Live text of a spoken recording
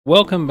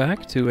Welcome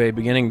back to a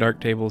beginning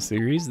Darktable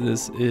series.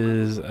 This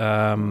is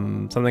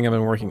something I've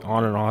been working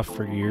on and off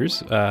for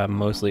years,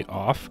 mostly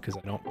off because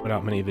I don't put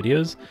out many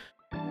videos.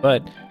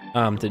 But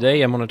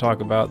today I'm going to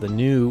talk about the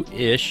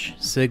new-ish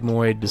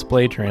Sigmoid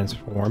display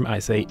transform. I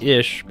say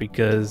ish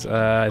because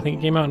I think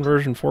it came out in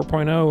version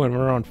 4.0 and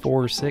we're on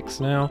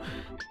 4.6 now.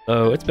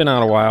 So it's been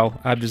out a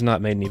while. I've just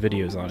not made any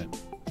videos on it.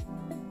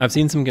 I've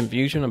seen some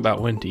confusion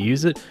about when to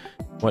use it,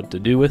 what to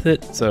do with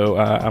it, so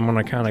I'm going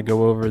to kind of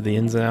go over the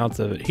ins and outs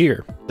of it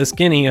here. The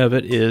skinny of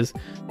it is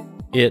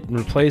it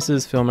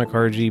replaces Filmic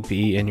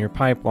RGB in your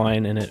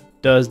pipeline, and it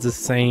does the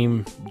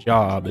same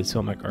job as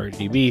Filmic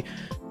RGB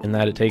in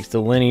that it takes the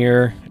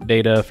linear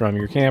data from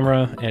your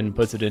camera and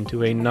puts it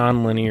into a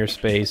non-linear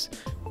space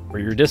for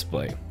your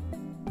display.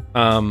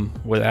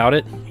 Without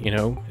it, you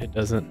don't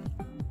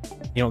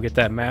get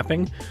that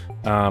mapping.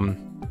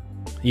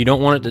 You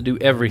don't want it to do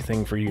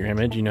everything for your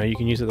image. You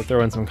can use it to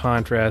throw in some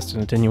contrast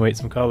and attenuate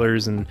some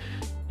colors and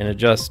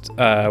adjust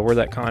where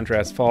that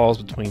contrast falls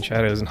between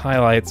shadows and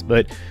highlights,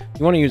 but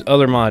you want to use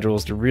other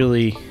modules to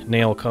really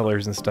nail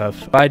colors and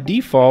stuff. By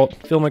default,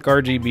 Filmic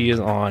RGB is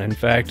on. In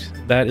fact,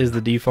 that is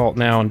the default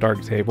now in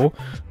Darktable.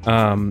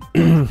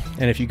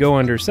 And if you go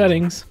under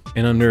settings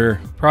and under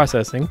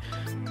processing,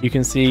 you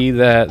can see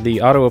that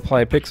the auto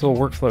apply pixel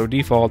workflow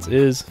defaults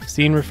is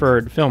scene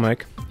referred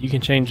Filmic. You can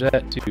change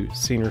that to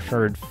scene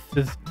referred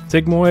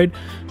Sigmoid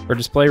or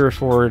display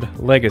referred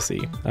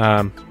legacy.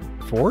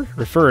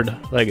 Referred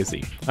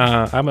legacy.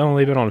 I'm gonna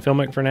leave it on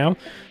Filmic for now,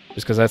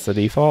 just because that's the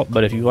default.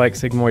 But if you like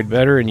Sigmoid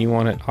better and you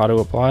want it auto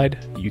applied,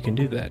 you can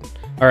do that.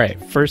 All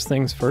right, first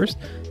things first,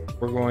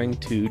 we're going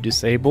to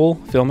disable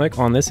Filmic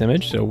on this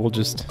image. So we'll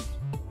just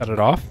cut it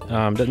off.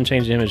 Doesn't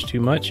change the image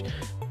too much.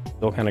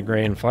 Still kind of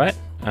gray and flat.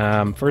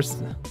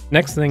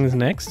 Next things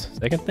next.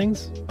 Second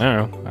things? I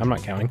don't know. I'm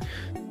not counting.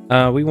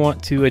 We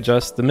want to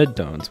adjust the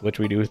midtones, which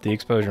we do with the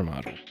exposure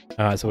model.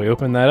 So we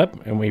open that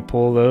up and we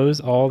pull those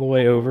all the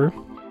way over,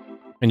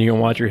 and you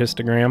can watch your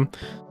histogram,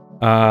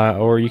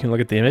 or you can look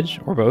at the image,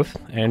 or both,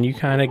 and you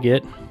kind of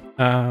get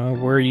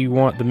where you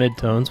want the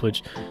midtones,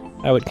 which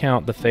I would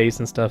count the face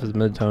and stuff as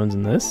midtones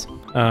in this.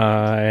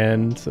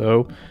 And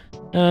so,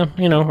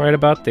 right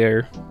about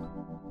there,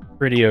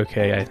 pretty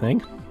okay, I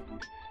think.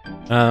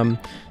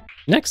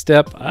 Next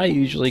step, I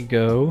usually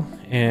go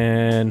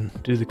and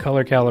do the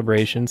color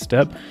calibration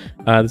step.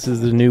 This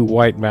is the new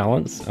white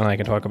balance, and I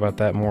can talk about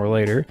that more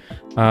later.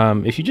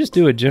 If you just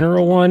do a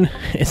general one,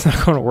 it's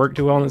not going to work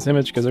too well in this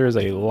image because there is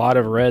a lot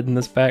of red in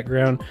this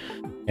background,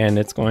 and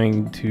it's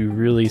going to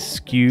really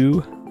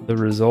skew the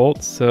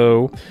results.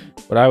 So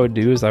what I would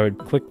do is I would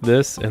click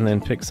this and then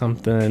pick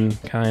something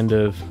kind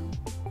of,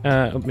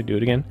 let me do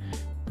it again,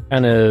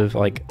 kind of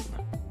like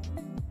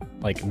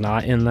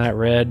not in that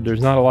red.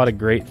 There's not a lot of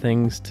great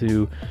things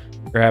to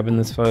grab in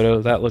this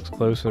photo. That looks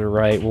closer to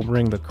right. We'll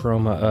bring the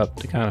chroma up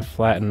to kind of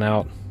flatten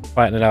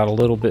it out a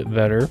little bit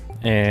better.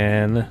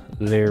 And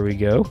there we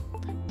go.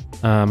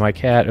 My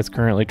cat is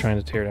currently trying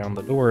to tear down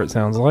the door, it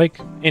sounds like.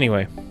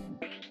 Anyway,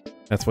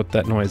 that's what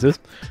that noise is.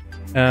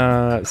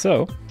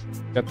 So,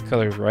 got the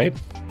colors right,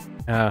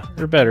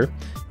 or better.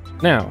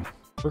 Now,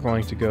 we're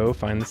going to go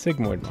find the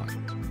Sigmoid model.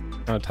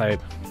 I'm going to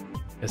type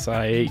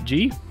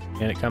SI8G,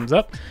 and it comes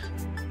up.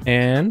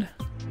 And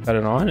cut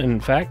it on. In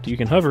fact, you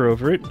can hover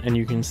over it and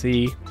you can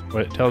see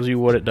what it tells you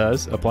what it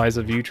does. Applies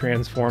a view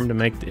transform to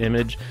make the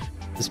image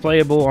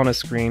displayable on a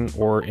screen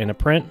or in a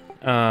print.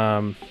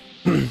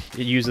 It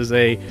uses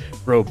a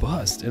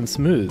robust and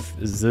smooth.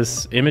 Is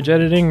this image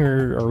editing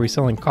or are we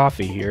selling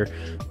coffee here?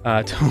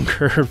 Tone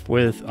curve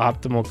with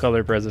optimal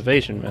color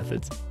preservation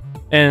methods.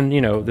 And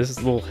this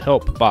little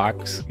help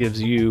box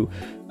gives you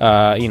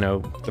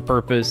the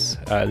purpose,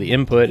 the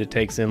input. It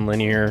takes in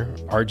linear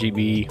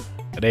RGB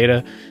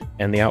data,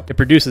 and it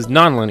produces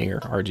non-linear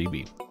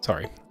RGB.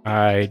 Sorry,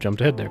 I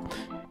jumped ahead there.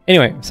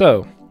 Anyway,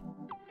 so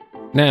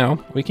now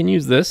we can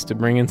use this to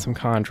bring in some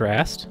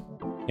contrast,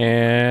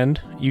 and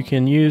you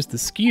can use the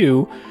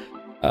skew.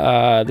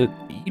 You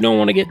don't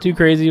want to get too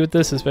crazy with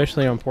this,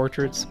 especially on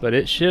portraits, but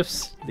it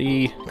shifts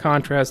the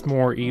contrast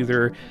more.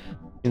 Either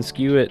you can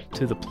skew it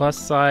to the plus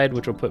side,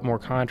 which will put more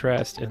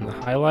contrast in the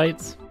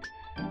highlights,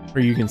 or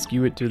you can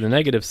skew it to the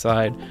negative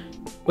side,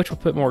 which will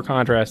put more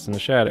contrast in the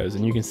shadows.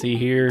 And you can see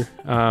here,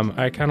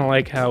 I kind of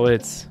like how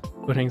it's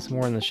putting some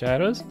more in the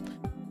shadows.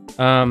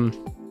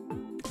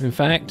 In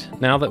fact,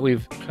 now that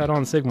we've cut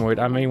on Sigmoid,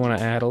 I may want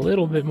to add a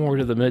little bit more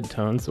to the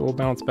midtone. So we'll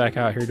bounce back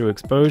out here to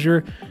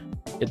exposure,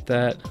 get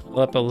that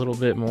up a little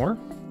bit more,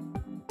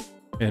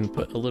 and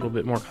put a little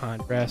bit more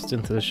contrast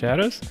into the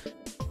shadows.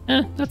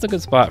 That's a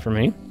good spot for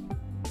me.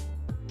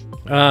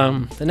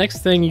 The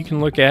next thing you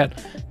can look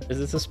at is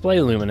this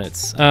display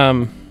luminance.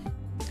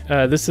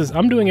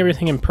 I'm doing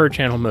everything in per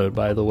channel mode,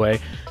 by the way.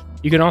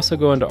 You can also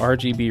go into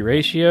RGB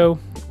ratio,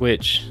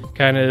 which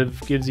kind of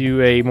gives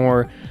you a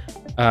more,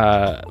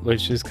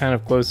 which is kind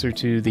of closer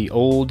to the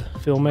old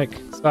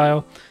Filmic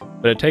style,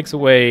 but it takes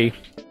away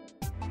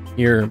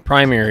your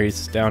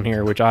primaries down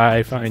here, which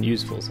I find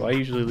useful. So I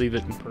usually leave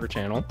it in per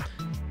channel.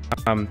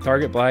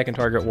 Target black and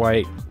target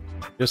white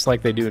just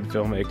like they do in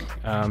Filmic.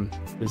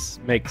 This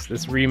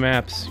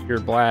remaps your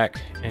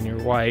black and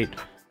your white,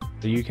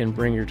 so you can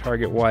bring your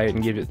target white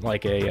and give it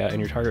like a and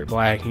your target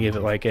black and give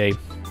it like a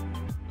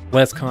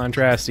less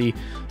contrasty,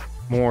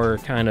 more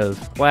kind of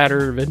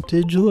flatter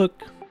vintage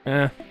look,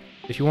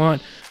 if you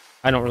want.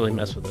 I don't really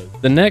mess with those.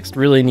 The next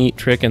really neat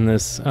trick in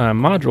this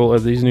module are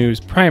these new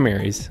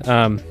primaries,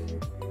 and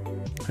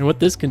what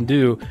this can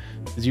do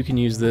is you can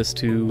use this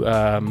to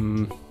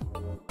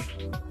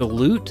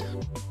dilute,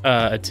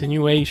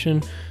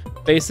 attenuation.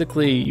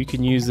 Basically, you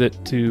can use it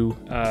to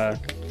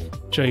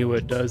show you what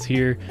it does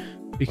here.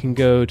 We can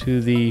go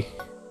to the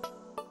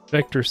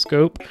vector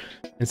scope,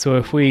 and so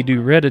if we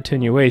do red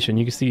attenuation,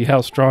 you can see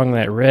how strong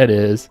that red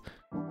is.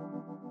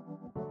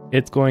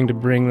 It's going to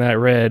bring that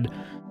red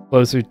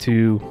closer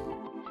towards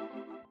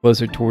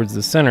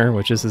the center,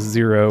 which is a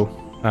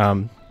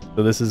 0.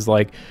 So this is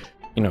like,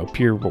 you know,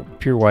 pure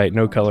white,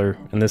 no color,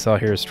 and this out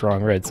here is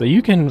strong red. So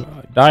you can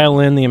dial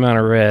in the amount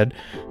of red.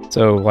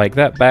 So like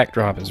that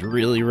backdrop is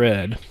really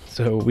red,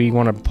 so we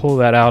want to pull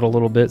that out a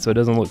little bit so it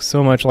doesn't look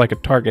so much like a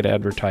Target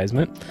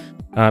advertisement.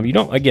 You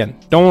don't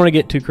want to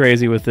get too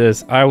crazy with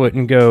this. I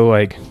wouldn't go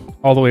like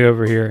all the way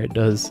over here.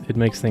 It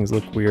makes things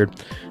look weird.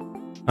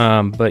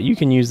 But you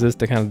can use this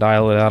to kind of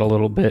dial it out a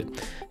little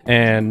bit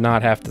and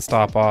not have to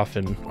stop off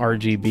in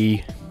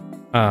RGB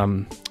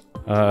the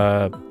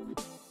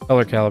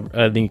color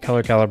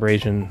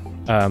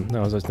calibration. I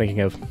was thinking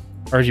of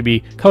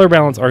RGB color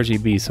balance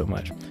RGB so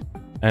much.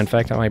 In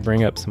fact, I might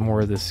bring up some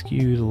more of the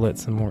skew to let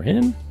some more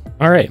in.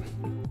 All right,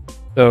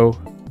 so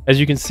as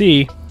you can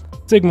see,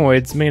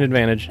 Sigmoid's main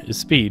advantage is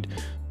speed.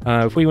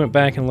 If we went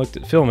back and looked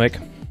at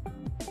Filmic,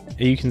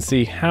 you can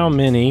see how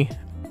many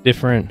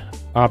different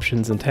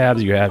options and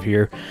tabs you have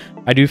here.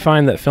 I do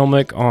find that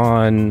Filmic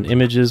on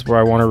images where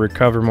I want to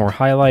recover more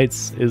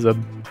highlights is a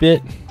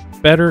bit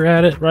better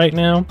at it right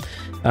now,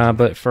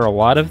 but for a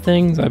lot of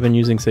things I've been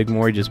using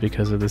Sigmoid just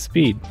because of the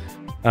speed.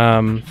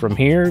 From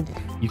here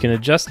you can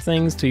adjust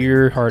things to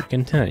your heart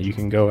content. You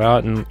can go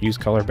out and use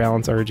color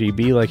balance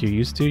RGB like you're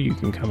used to. You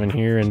can come in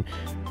here and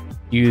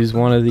use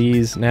one of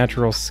these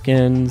natural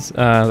skins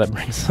that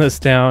brings us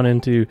down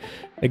into,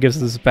 it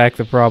gives us back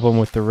the problem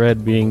with the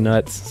red being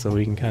nuts, so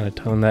we can kind of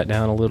tone that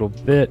down a little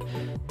bit,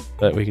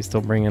 but we can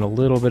still bring in a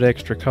little bit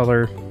extra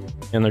color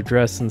in the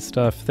dress and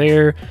stuff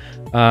there.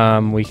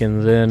 We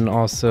can then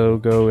also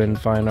go and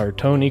find our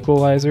tone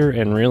equalizer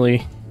and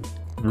really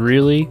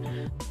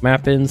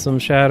map in some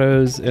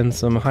shadows and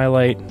some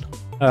highlight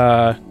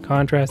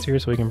contrast here,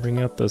 so we can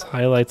bring up those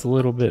highlights a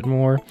little bit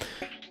more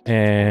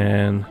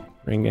and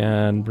bring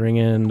down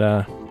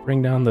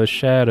those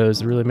shadows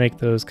to really make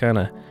those kind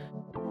of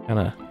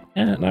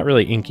not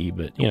really inky,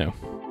 but you know,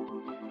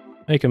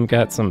 make them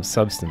got some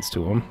substance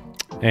to them.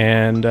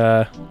 And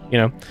you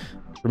know,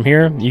 from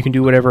here you can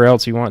do whatever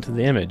else you want to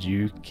the image.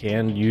 You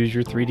can use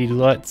your 3D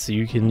LUTs,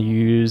 you can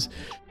use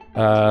the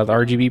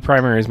RGB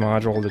Primaries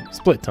module to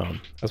split tone.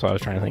 That's what I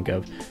was trying to think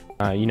of.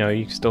 You know,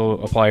 you can still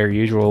apply your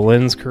usual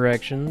lens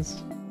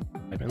corrections.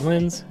 Type in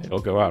lens, it'll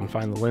go out and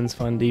find the lens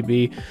fun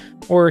DB,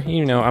 or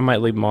you know, I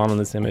might leave them on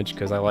this image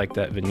because I like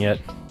that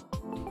vignette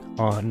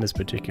on this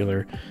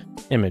particular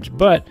image.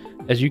 But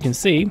as you can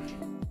see,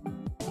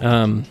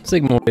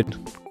 Sigmoid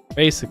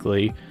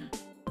basically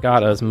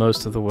got us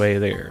most of the way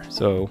there.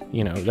 So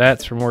you know,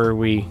 that's from where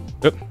we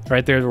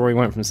right there's where we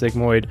went from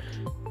Sigmoid.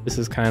 This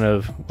is kind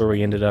of where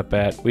we ended up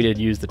at. We did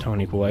use the tone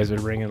equalizer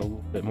to bring in a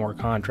little bit more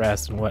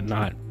contrast and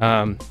whatnot.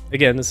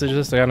 Again, this is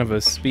just kind of a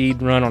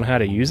speed run on how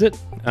to use it.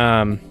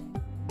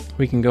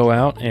 We can go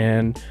out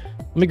and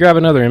let me grab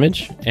another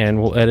image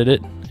and we'll edit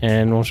it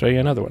and we'll show you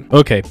another one.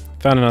 Okay,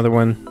 found another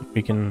one.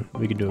 We can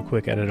do a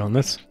quick edit on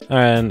this.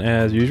 And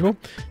as usual,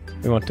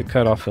 we want to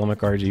cut off Filmic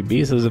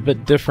RGB. So it's a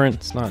bit different.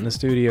 It's not in the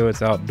studio,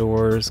 it's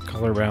outdoors.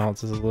 Color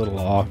balance is a little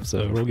off, so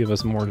it'll give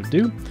us more to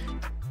do.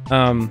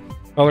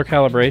 Color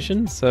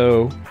calibration.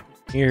 So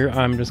here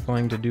I'm just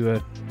going to do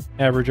a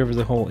average over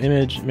the whole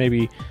image,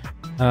 maybe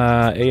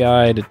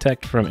AI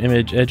detect from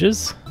image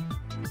edges.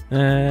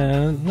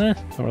 Don't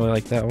really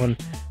like that one.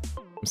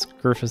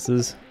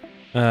 Surfaces.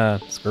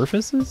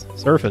 Surfaces.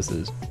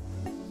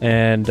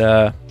 And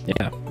yeah,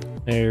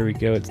 there we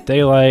go. It's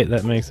daylight.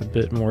 That makes a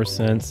bit more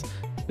sense.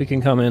 We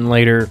can come in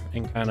later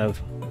and kind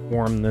of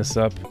warm this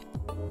up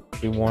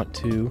if we want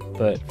to,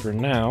 but for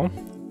now,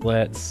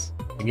 let's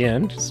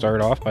again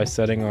start off by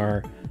setting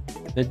our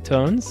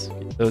midtones,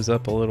 get those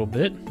up a little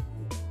bit.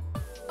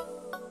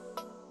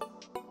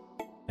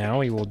 Now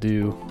we will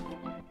do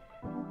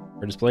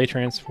our display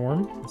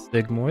transform,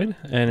 Sigmoid,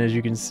 and as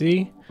you can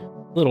see,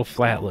 a little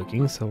flat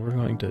looking, so we're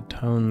going to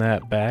tone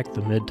that back,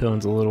 the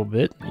midtones a little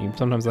bit.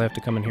 Sometimes I have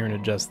to come in here and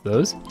adjust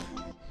those.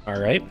 All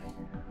right.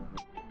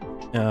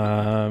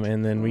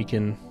 And then we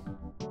can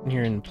come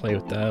here and play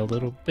with that a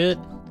little bit.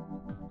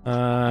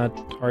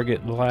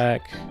 Target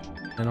black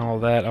and all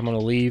that I'm gonna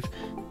leave,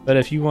 but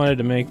if you wanted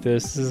to make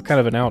this is kind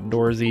of an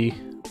outdoorsy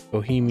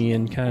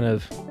bohemian kind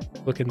of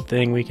looking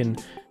thing, we can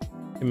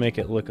make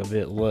it look a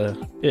bit more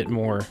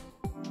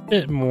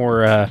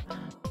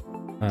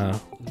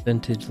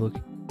vintage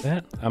looking.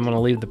 that. I'm going to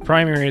leave the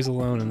primaries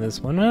alone in this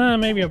one.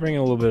 Maybe I'll bring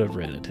a little bit of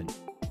red attention.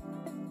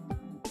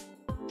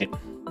 Okay.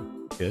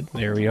 Good,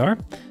 there we are.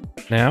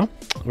 Now,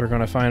 we're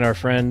going to find our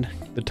friend,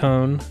 the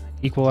tone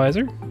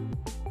equalizer.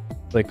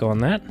 Click on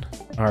that.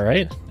 All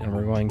right, and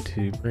we're going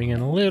to bring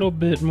in a little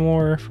bit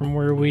more from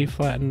where we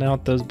flattened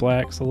out those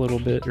blacks a little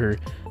bit, or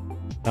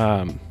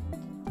kind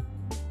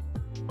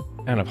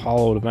of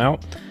hollowed them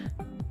out.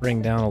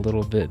 Bring down a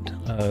little bit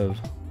of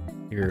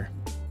your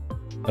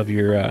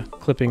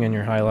clipping and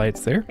your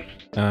highlights there.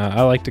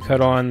 I like to cut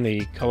on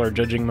the color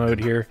judging mode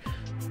here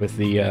with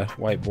the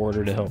white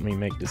border to help me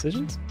make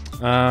decisions.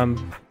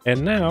 And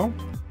now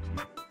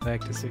back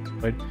to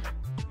Sigmoid.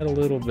 Add a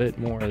little bit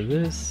more of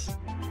this.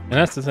 And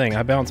that's the thing,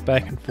 I bounce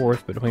back and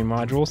forth between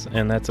modules,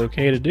 and that's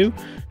okay to do.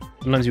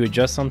 Sometimes you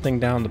adjust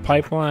something down the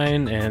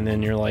pipeline, and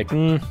then you're like,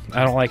 I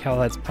don't like how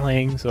that's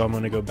playing, so I'm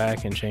going to go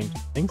back and change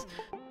things.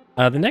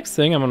 The next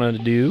thing I'm going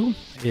to do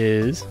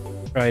is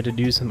try to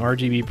do some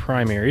RGB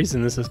primaries,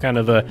 and this is kind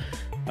of a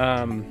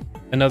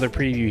another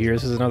preview here.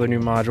 This is another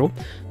new module,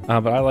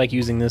 but I like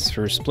using this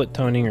for split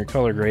toning or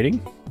color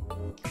grading.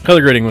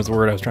 Color grading was the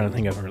word I was trying to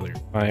think of earlier.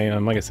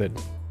 Like I said,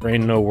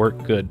 brain no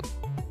work good.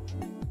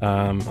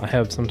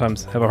 I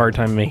sometimes have a hard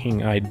time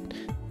making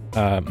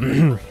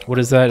what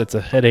is that? It's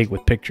a headache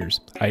with pictures.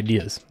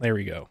 Ideas. There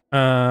we go. So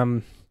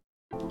I'm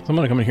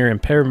going to come in here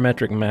and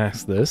parametric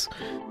mask this.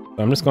 So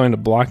I'm just going to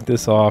block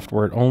this off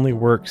where it only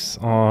works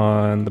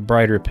on the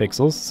brighter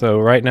pixels. So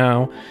right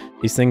now,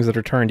 these things that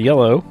are turned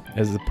yellow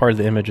as the part of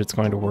the image it's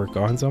going to work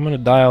on. So I'm going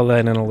to dial that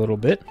in a little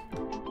bit.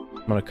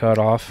 I'm going to cut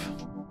off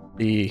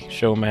the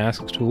show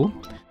mask tool.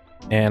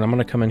 And I'm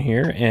going to come in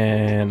here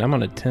and I'm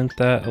going to tint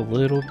that a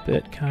little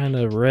bit kind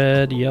of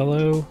red,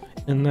 yellow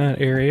in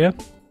that area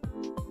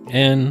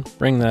and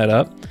bring that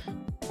up.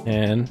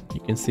 And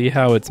you can see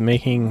how it's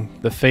making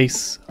the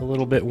face a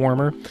little bit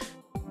warmer.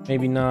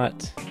 Maybe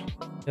not,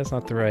 that's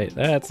not the right,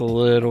 that's a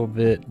little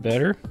bit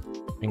better.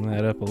 Bring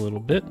that up a little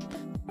bit.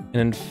 And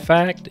in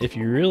fact, if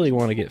you really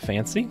want to get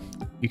fancy,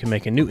 you can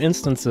make a new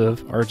instance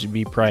of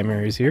RGB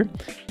primaries here.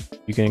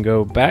 You can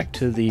go back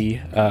to the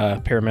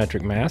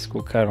parametric mask.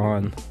 We'll cut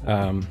on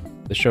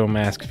the show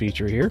mask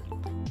feature here.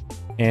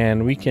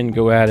 And we can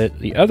go at it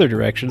the other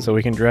direction, so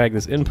we can drag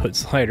this input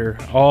slider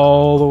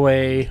all the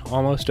way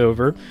almost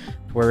over to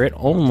where it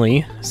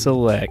only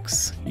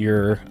selects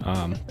your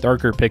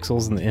darker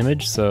pixels in the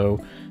image.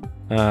 So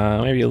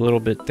maybe a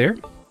little bit there.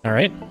 All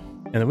right.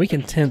 And then we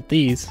can tint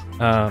these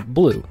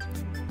blue.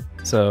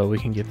 So we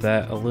can give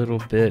that a little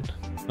bit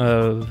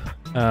of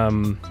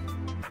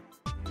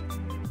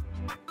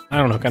I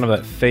don't know, kind of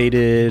that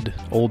faded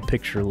old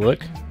picture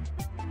look.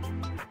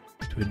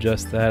 To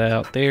adjust that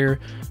out there,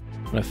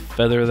 I'm gonna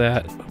feather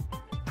the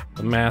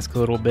mask a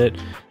little bit.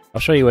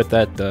 I'll show you what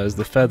that does.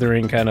 The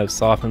feathering kind of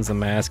softens the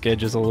mask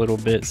edges a little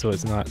bit, so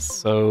it's not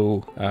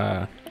so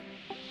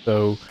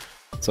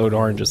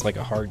darn just like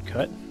a hard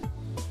cut.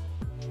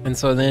 And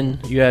so then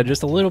you add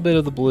just a little bit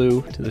of the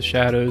blue to the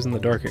shadows and the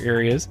darker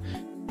areas.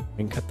 You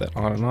can cut that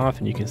on and off,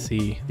 and you can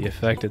see the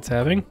effect it's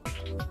having.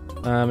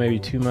 Maybe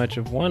too much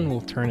of one,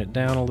 we'll turn it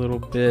down a little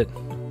bit,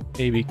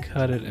 maybe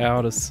cut it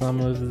out of some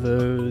of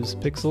those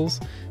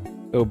pixels.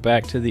 Go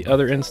back to the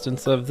other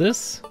instance of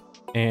this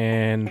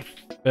and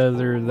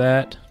feather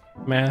that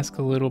mask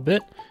a little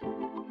bit.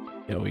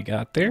 Yeah, we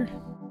got there.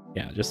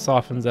 Yeah, it just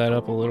softens that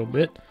up a little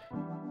bit.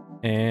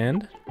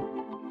 And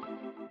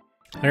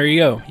there you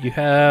go. You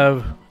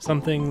have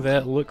something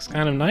that looks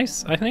kind of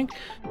nice, I think,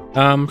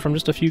 from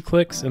just a few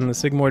clicks, and the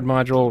Sigmoid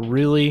module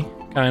really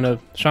kind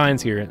of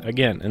shines here,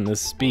 again, in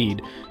this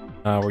speed,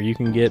 where you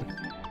can get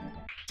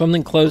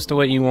something close to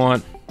what you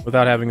want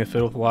without having to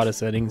fiddle with a lot of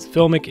settings.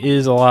 Filmic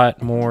is a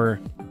lot more,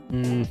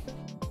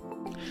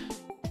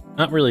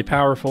 not really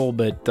powerful,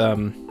 but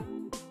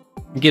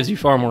it gives you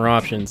far more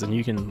options, and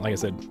you can, like I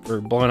said,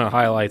 for blowing out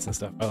highlights and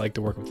stuff, I like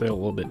to work with it a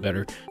little bit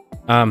better.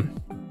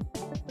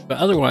 But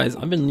otherwise,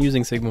 I've been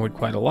using Sigmoid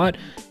quite a lot,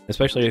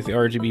 especially with the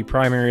RGB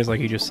primaries like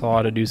you just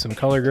saw, to do some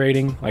color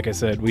grading. Like I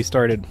said, we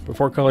started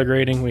before color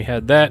grading, we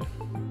had that.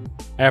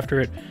 After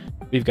it,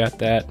 we've got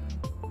that.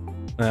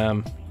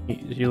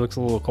 He looks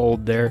a little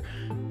cold there.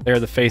 There,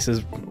 the face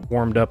is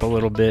warmed up a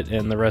little bit,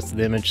 and the rest of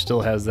the image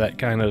still has that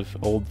kind of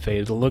old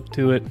faded look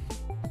to it.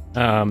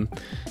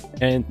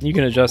 And you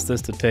can adjust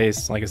this to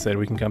taste. Like I said,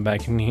 we can come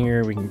back in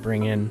here, we can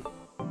bring in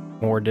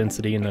more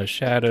density in those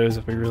shadows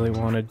if we really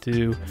wanted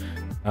to.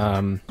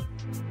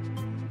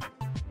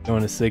 Go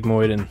into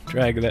Sigmoid and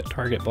drag that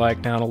target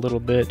black down a little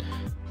bit.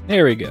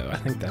 There we go, I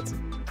think that's it.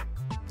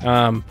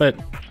 But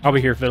I'll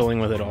be here fiddling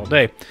with it all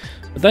day.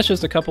 But that's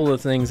just a couple of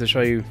things to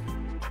show you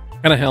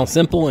kind of how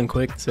simple and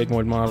quick the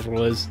Sigmoid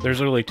module is.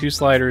 There's really two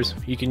sliders.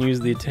 You can use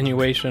the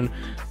attenuation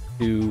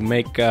to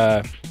make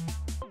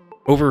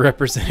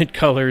overrepresented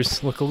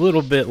colors look a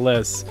little bit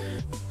less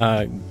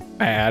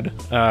bad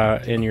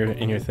in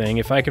your thing.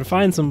 If I can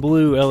find some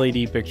blue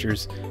LED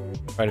pictures,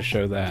 I'll try to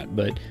show that.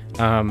 But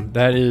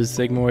that is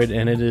Sigmoid,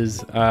 and it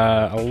is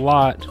a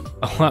lot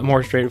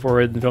more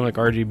straightforward than Filmic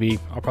RGB.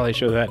 I'll probably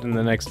show that in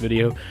the next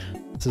video.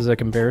 This is a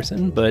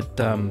comparison, but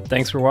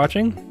thanks for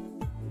watching.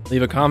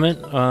 leave a comment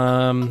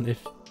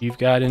if you've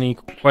got any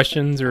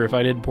questions or if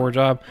I did a poor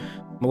job.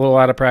 I'm a little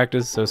out of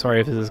practice, so sorry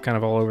if this is kind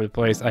of all over the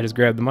place. I just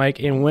grabbed the mic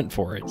and went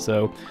for it.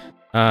 So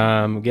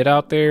get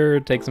out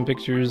there, take some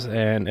pictures,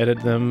 and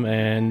edit them,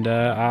 and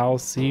I'll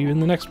see you in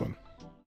the next one.